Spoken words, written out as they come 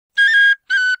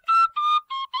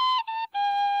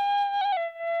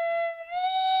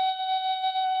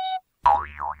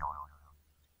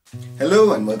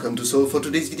Hello and welcome to Solve for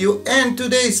today's video and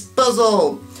today's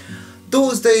puzzle.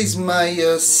 Those days my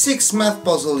 6th math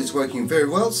puzzle is working very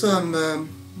well, so I'm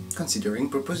considering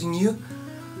proposing you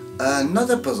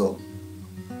another puzzle,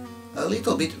 a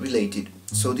little bit related.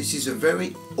 So this is a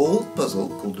very old puzzle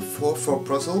called the 4-4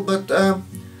 puzzle, but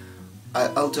I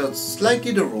altered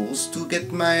slightly the rules to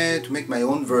make my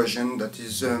own version that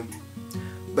is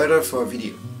better for a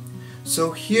video.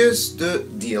 So here's the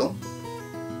deal.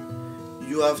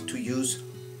 You have to use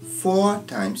 4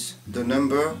 times the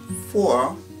number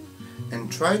 4 and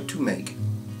try to make,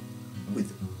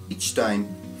 with each time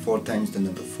 4 times the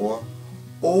number 4,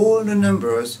 all the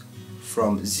numbers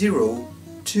from 0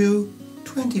 to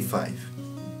 25.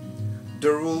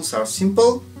 The rules are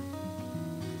simple.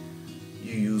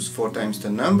 You use 4 times the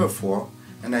number 4,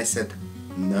 and I said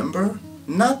number,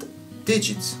 not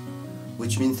digits,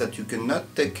 which means that you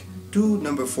cannot take two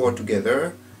number 4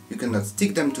 together. You cannot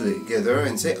stick them together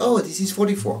and say, oh, this is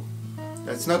 44.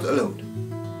 That's not allowed.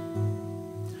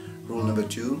 Rule number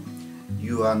 2,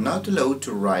 you are not allowed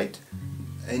to write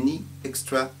any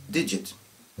extra digit,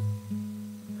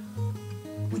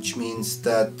 which means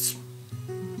that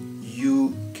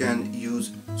you can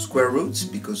use square roots,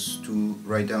 because to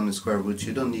write down a square root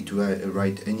you don't need to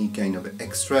write any kind of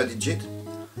extra digit,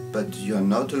 but you are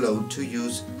not allowed to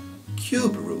use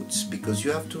cube roots, because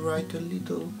you have to write a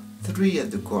little 3 at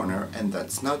the corner, and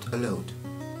that's not allowed.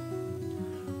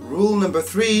 Rule number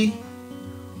 3,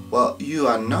 well, you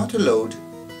are not allowed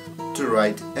to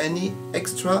write any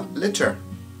extra letter.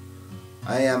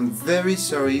 I am very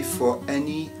sorry for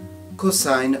any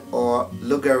cosine or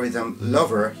logarithm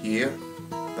lover here,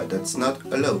 but that's not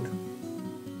allowed.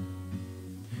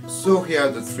 So here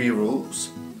are the 3 rules.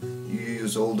 You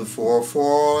use all the 4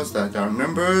 4s that are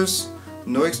numbers,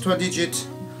 no extra digit,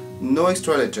 no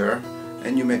extra letter,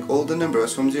 and you make all the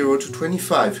numbers from 0 to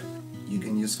 25. You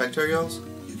can use factorials,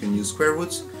 you can use square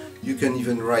roots, you can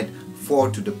even write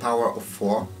 4 to the power of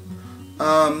 4.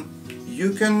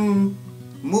 You can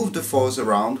move the 4s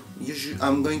around.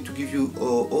 I'm going to give you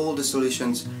all the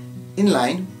solutions in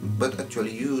line, but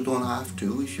actually you don't have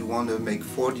to. If you want to make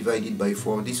 4 divided by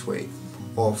 4 this way,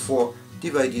 or 4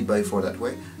 divided by 4 that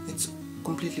way, it's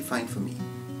completely fine for me.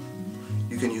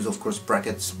 You can use, of course,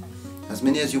 brackets, as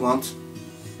many as you want,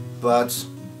 but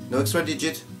no extra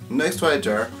digit, no extra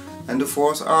letter, and the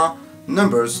 4s are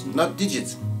numbers, not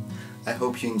digits. I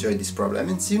hope you enjoyed this problem,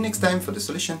 and see you next time for the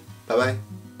solution. Bye bye.